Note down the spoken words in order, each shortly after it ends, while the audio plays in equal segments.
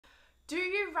Do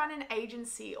you run an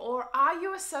agency or are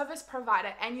you a service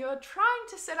provider and you're trying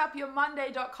to set up your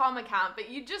Monday.com account but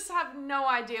you just have no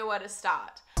idea where to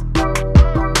start?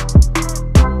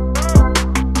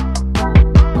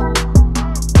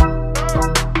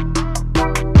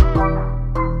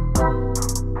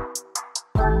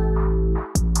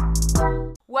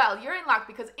 Well, you're in luck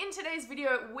because in today's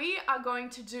video, we are going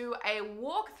to do a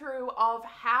walkthrough of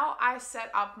how I set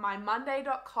up my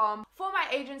Monday.com for my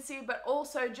agency, but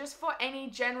also just for any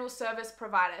general service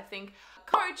provider. Think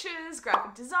coaches,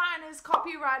 graphic designers,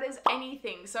 copywriters,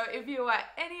 anything. So if you are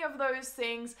any of those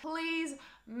things, please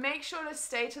make sure to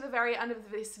stay to the very end of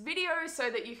this video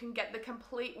so that you can get the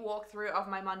complete walkthrough of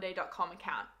my Monday.com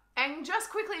account. And just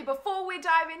quickly, before we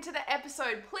dive into the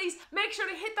episode, please make sure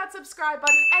to hit that subscribe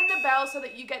button and the bell so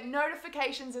that you get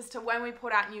notifications as to when we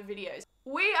put out new videos.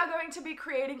 We are going to be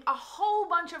creating a whole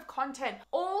bunch of content,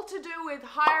 all to do with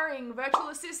hiring, virtual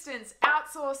assistants,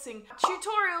 outsourcing,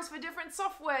 tutorials for different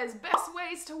softwares, best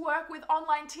ways to work with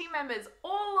online team members,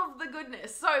 all of the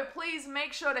goodness. So please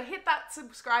make sure to hit that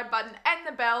subscribe button and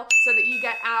the bell so that you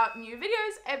get out new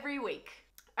videos every week.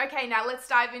 Okay, now let's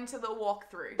dive into the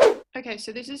walkthrough. Okay,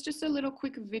 so this is just a little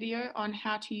quick video on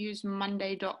how to use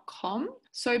Monday.com.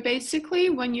 So basically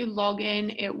when you log in,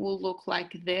 it will look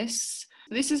like this.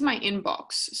 This is my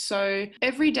inbox. So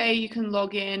every day you can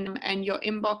log in and your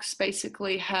inbox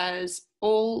basically has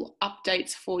all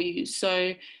updates for you.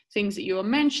 So things that you were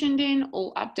mentioned in,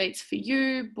 all updates for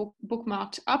you,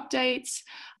 bookmarked updates.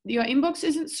 Your inbox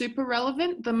isn't super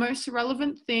relevant. The most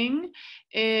relevant thing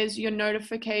is your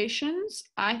notifications,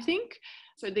 I think.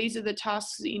 So these are the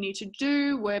tasks that you need to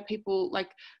do where people,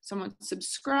 like someone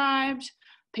subscribed,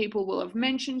 people will have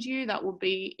mentioned you, that will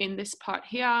be in this part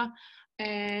here.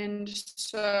 And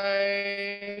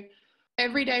so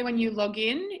every day when you log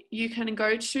in, you can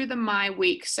go to the My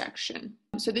Week section.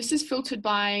 So this is filtered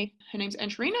by, her name's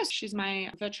Angelina, she's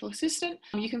my virtual assistant.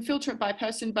 You can filter it by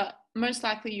person, but most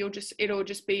likely it'll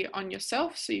just be on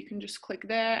yourself. So you can just click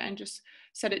there and just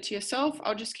set it to yourself.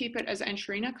 I'll just keep it as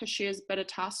Angelina because she has better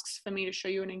tasks for me to show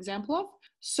you an example of.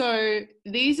 So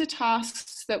these are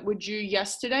tasks that were due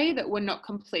yesterday that were not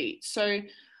complete. So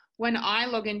when I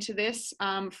log into this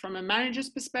from a manager's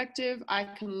perspective, I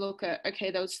can look at, okay,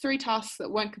 there was 3 tasks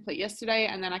that weren't complete yesterday,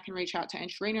 and then I can reach out to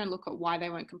Angelina and look at why they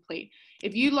weren't complete.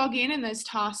 If you log in and there's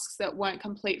tasks that weren't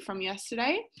complete from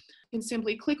yesterday, you can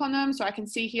simply click on them. So I can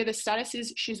see here the status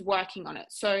is she's working on it.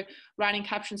 So writing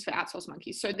captions for Outsource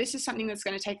Monkey. So this is something that's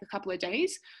going to take a couple of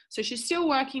days. So she's still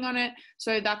working on it.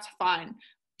 So that's fine.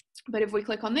 But if we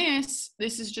click on this,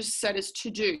 this is just set as to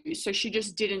do. So she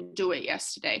just didn't do it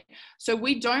yesterday. So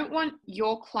we don't want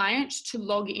your client to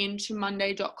log into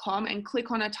Monday.com and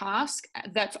click on a task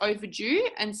that's overdue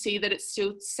and see that it's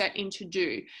still set into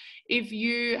do. If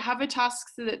you have a task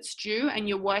that's due and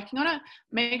you're working on it,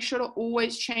 make sure to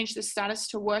always change the status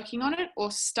to working on it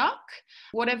or stuck.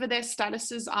 Whatever their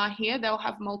statuses are here, they'll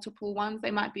have multiple ones.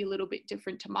 They might be a little bit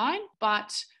different to mine,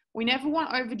 but we never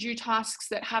want overdue tasks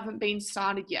that haven't been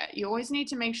started yet. You always need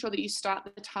to make sure that you start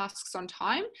the tasks on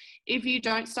time. If you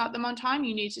don't start them on time,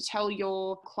 you need to tell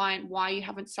your client why you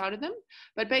haven't started them.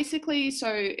 But basically,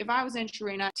 so if I was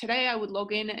Angelina, today I would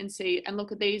log in and see and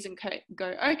look at these and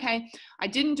go, okay, I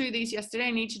didn't do these yesterday.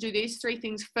 I need to do these 3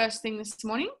 things first thing this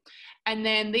morning. And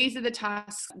then these are the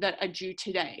tasks that are due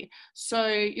today. So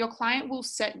your client will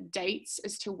set dates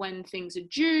as to when things are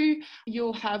due.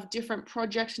 You'll have different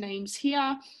project names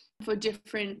here for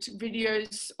different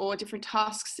videos or different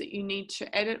tasks that you need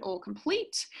to edit or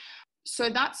complete. So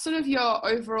that's sort of your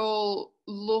overall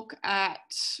look at.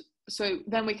 So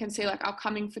then we can see like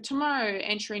upcoming for tomorrow,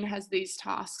 Angelina has these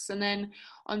tasks. And then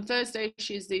on Thursday,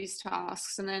 she has these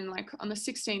tasks. And then like on the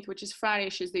 16th, which is Friday,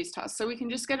 she has these tasks. So we can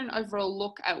just get an overall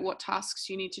look at what tasks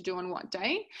you need to do on what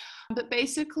day. But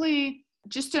basically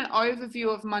just an overview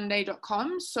of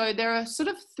Monday.com. So there are sort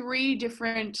of 3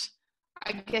 different,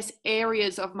 I guess,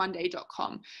 areas of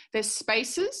Monday.com. There's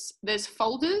spaces, there's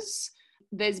folders,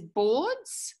 there's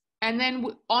boards. And then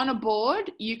on a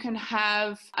board, you can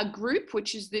have a group,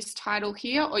 which is this title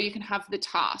here, or you can have the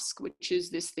task, which is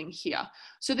this thing here.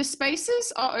 So the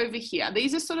spaces are over here.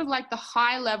 These are sort of like the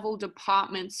high level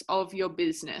departments of your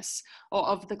business or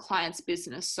of the client's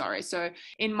business, sorry. So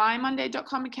in my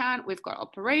Monday.com account, we've got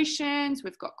operations,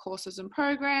 we've got courses and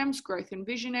programs, growth and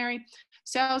visionary,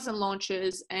 sales and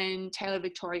launches, and Taylor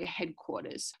Victoria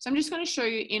headquarters. So I'm just going to show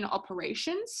you in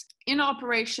operations. In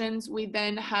operations, we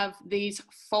then have these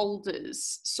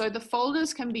folders. So the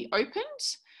folders can be opened,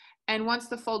 and once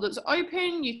the folders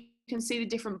open, you can see the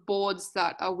different boards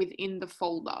that are within the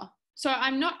folder. So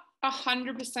I'm not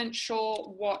 100% sure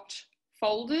what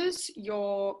folders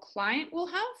your client will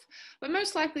have, but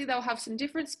most likely they'll have some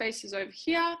different spaces over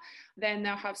here. Then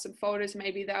they'll have some folders.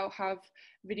 Maybe they'll have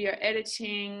video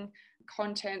editing,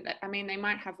 content. I mean, they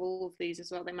might have all of these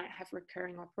as well. They might have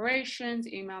recurring operations,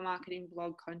 email marketing,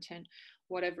 blog content,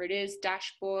 whatever it is,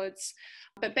 dashboards.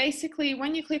 But basically,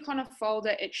 when you click on a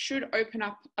folder, it should open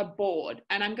up a board.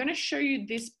 And I'm going to show you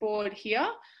this board here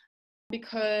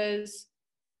because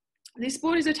this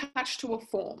board is attached to a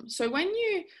form. So when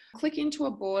you click into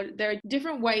a board, there are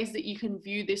different ways that you can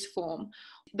view this form.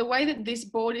 The way that this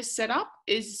board is set up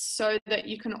is so that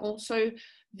you can also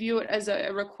view it as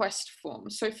a request form.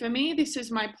 So for me, this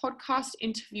is my podcast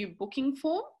interview booking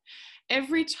form.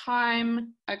 Every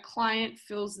time a client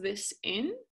fills this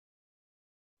in,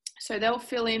 so they'll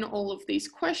fill in all of these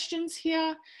questions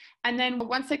here. And then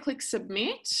once they click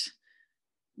submit,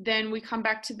 then we come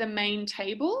back to the main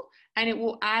table and it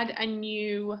will add a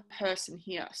new person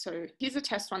here. So here's a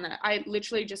test one that I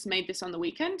literally just made this on the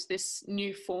weekend, this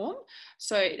new form.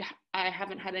 So I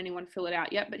haven't had anyone fill it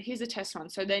out yet, but here's a test one.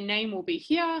 So their name will be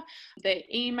here, their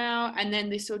email, and then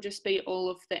this will just be all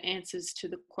of the answers to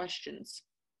the questions.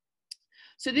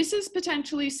 So this is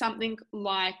potentially something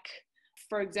like,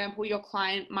 for example, your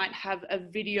client might have a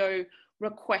video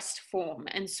request form.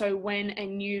 And so when a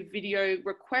new video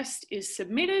request is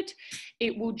submitted,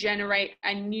 it will generate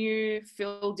a new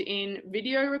filled in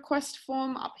video request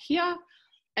form up here.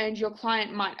 And your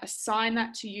client might assign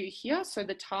that to you here. So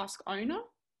the task owner,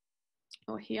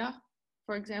 or here,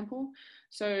 for example.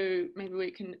 So maybe we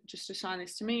can just assign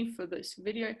this to me for this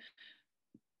video.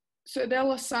 So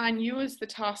they'll assign you as the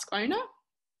task owner.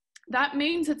 That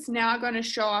means it's now going to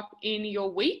show up in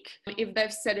your week if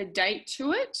they've set a date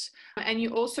to it. And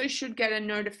you also should get a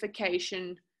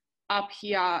notification up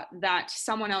here that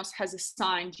someone else has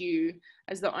assigned you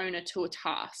as the owner to a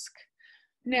task.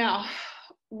 Now,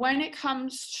 when it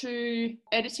comes to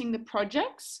editing the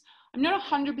projects, I'm not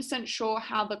 100% sure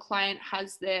how the client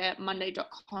has their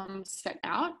Monday.com set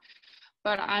out,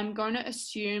 but I'm going to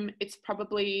assume it's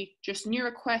probably just new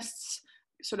requests,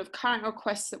 sort of current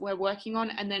requests that we're working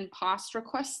on, and then past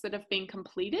requests that have been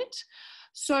completed.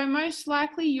 So most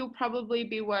likely you'll probably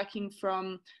be working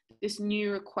from this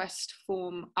new request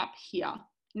form up here.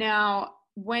 Now,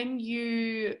 when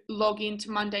you log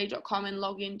into Monday.com and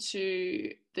log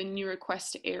into the new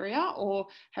request area, or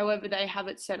however they have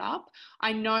it set up,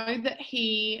 I know that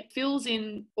he fills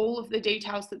in all of the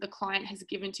details that the client has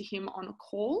given to him on a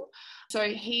call. So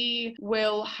he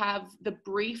will have the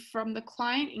brief from the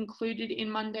client included in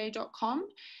Monday.com.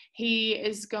 He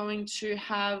is going to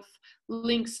have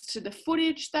links to the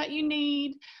footage that you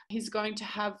need. He's going to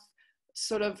have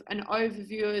sort of an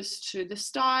overview as to the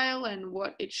style and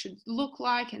what it should look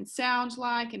like and sound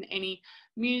like, and any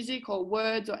music or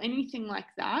words or anything like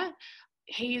that.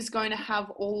 He is going to have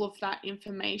all of that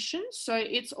information. So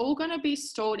it's all going to be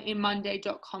stored in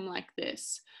Monday.com like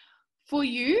this. For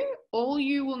you, all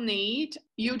you will need,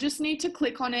 you'll just need to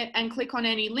click on it and click on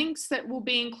any links that will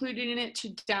be included in it to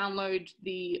download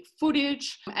the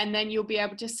footage. And then you'll be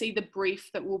able to see the brief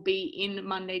that will be in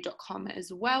Monday.com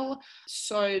as well,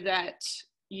 so that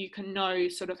you can know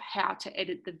sort of how to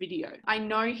edit the video. I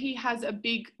know he has a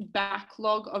big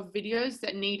backlog of videos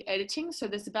that need editing. So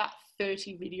there's about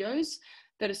 30 videos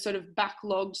that are sort of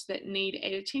backlogged that need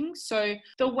editing. So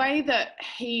the way that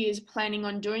he is planning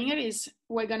on doing it is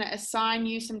we're going to assign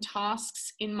you some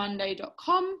tasks in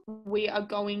Monday.com. We are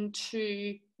going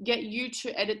to get you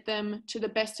to edit them to the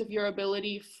best of your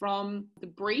ability from the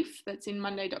brief that's in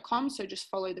Monday.com. So just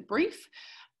follow the brief.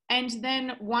 And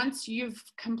then once you've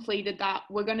completed that,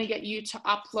 we're going to get you to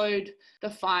upload the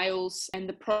files and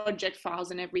the project files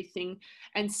and everything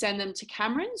and send them to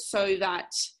Cameron, so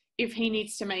that if he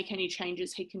needs to make any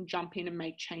changes, he can jump in and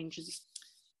make changes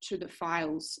to the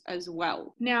files as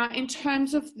well. Now, in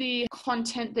terms of the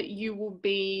content that you will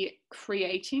be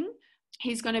creating,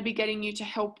 he's going to be getting you to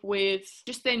help with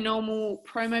just their normal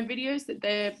promo videos that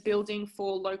they're building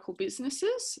for local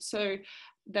businesses. So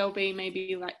they'll be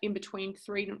maybe like in between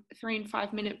 3 and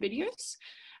 5 minute videos.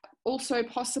 Also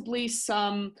possibly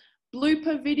some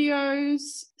blooper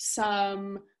videos,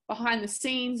 some behind the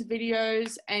scenes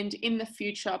videos, and in the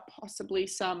future, possibly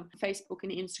some Facebook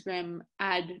and Instagram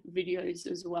ad videos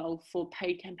as well for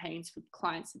paid campaigns for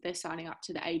clients that they're signing up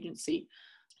to the agency.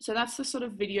 So that's the sort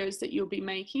of videos that you'll be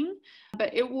making,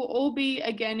 but it will all be,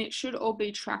 again, it should all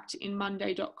be tracked in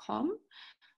Monday.com.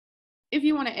 If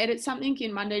you want to edit something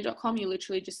in Monday.com, you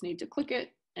literally just need to click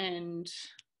it, and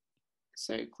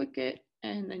so click it,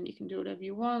 and then you can do whatever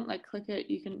you want. Like click it,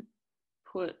 you can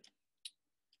put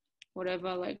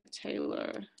whatever, like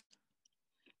Taylor,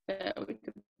 we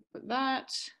could put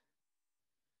that.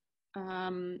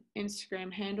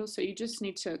 Instagram handle. So you just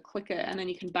need to click it and then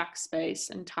you can backspace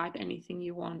and type anything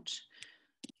you want.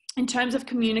 In terms of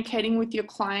communicating with your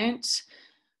client,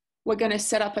 we're going to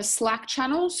set up a Slack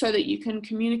channel so that you can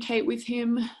communicate with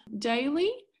him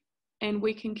daily and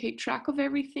we can keep track of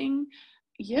everything.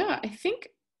 Yeah, I think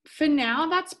for now,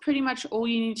 that's pretty much all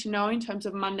you need to know in terms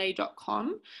of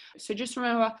Monday.com. So just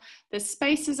remember, there's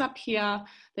spaces up here,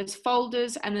 there's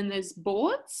folders, and then there's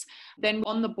boards. Then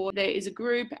on the board, there is a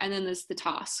group, and then there's the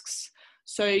tasks.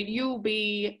 So you'll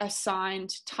be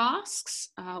assigned tasks,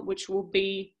 which will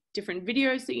be different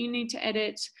videos that you need to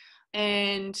edit.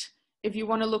 And if you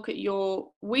want to look at your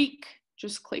week,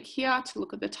 just click here to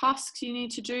look at the tasks you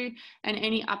need to do, and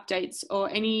any updates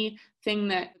or anything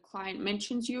that the client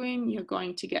mentions you in, you're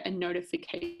going to get a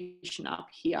notification up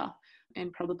here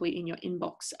and probably in your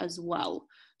inbox as well.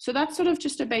 So that's sort of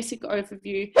just a basic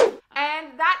overview.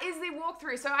 And that is the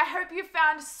walkthrough. So I hope you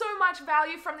found so much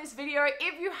value from this video.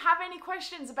 If you have any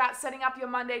questions about setting up your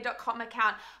Monday.com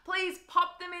account, please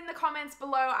pop them in the comments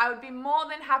below. I would be more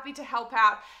than happy to help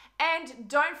out. And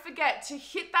don't forget to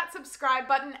hit that subscribe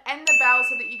button and the bell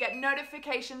so that you get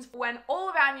notifications when all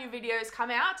of our new videos come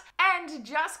out. And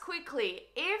just quickly,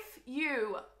 if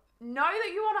you know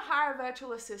that you want to hire a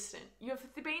virtual assistant, you've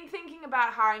been thinking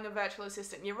about hiring a virtual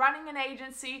assistant, you're running an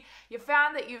agency, you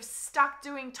found that you've stuck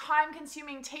doing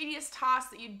time-consuming, tedious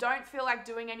tasks that you don't feel like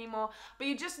doing anymore, but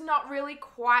you're just not really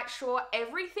quite sure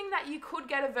everything that you could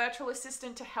get a virtual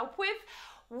assistant to help with,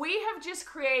 we have just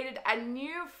created a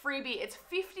new freebie. It's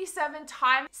 57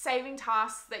 time-saving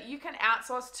tasks that you can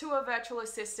outsource to a virtual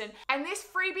assistant. And this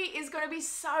freebie is going to be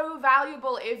so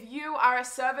valuable if you are a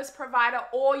service provider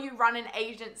or you run an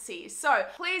agency. So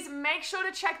please make sure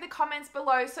to check the comments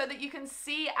below so that you can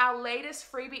see our latest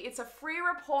freebie. It's a free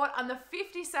report on the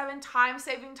 57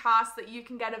 time-saving tasks that you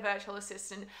can get a virtual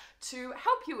assistant to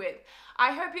help you with.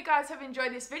 I hope you guys have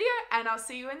enjoyed this video, and I'll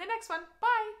see you in the next one.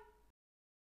 Bye.